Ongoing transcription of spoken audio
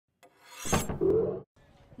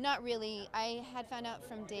Not really. I had found out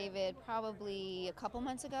from David probably a couple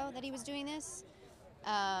months ago that he was doing this. What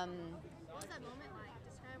was that moment like?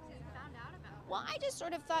 Describe what you found out about. Well, I just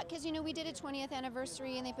sort of thought, because, we did a 20th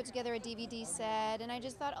anniversary and they put together a DVD set, and I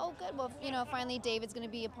just thought, oh, good, well, finally David's going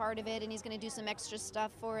to be a part of it and he's going to do some extra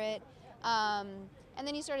stuff for it. And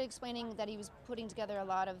then he started explaining that he was putting together a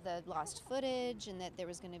lot of the lost footage and that there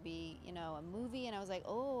was going to be, a movie. And I was like,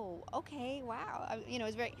 oh, okay, wow. It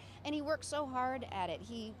was very, and he worked so hard at it.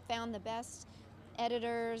 He found the best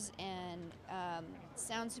editors and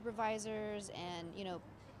sound supervisors, and,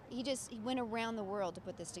 he went around the world to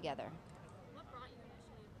put this together. What brought you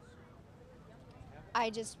initially to the show? I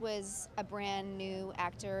just was a brand new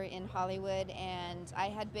actor in Hollywood, and I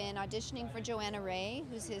had been auditioning for Joanna Ray,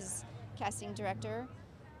 who's his casting director.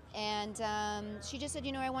 And she just said,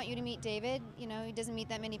 I want you to meet David. He doesn't meet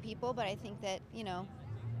that many people, but I think that,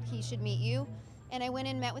 he should meet you. And I went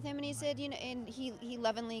and met with him, and he said, and he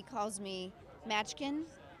lovingly calls me Matchkin.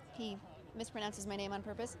 He mispronounces my name on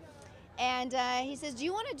purpose. And he says, do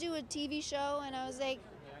you want to do a TV show? And I was like,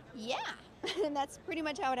 yeah. And that's pretty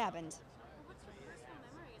much how it happened. What's your personal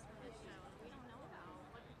memories from this show that we don't know about?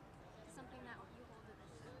 What's something that you hold to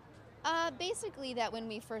this show? Basically, that when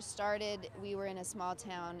we first started, we were in a small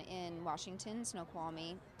town in Washington,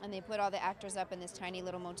 Snoqualmie, and they put all the actors up in this tiny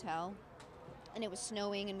little motel. And it was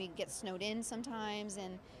snowing, and we'd get snowed in sometimes,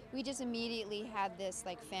 and we just immediately had this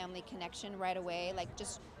like family connection right away, like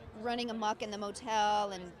just running amok in the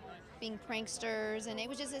motel and being pranksters, and it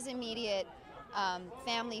was just this immediate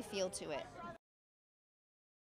family feel to it.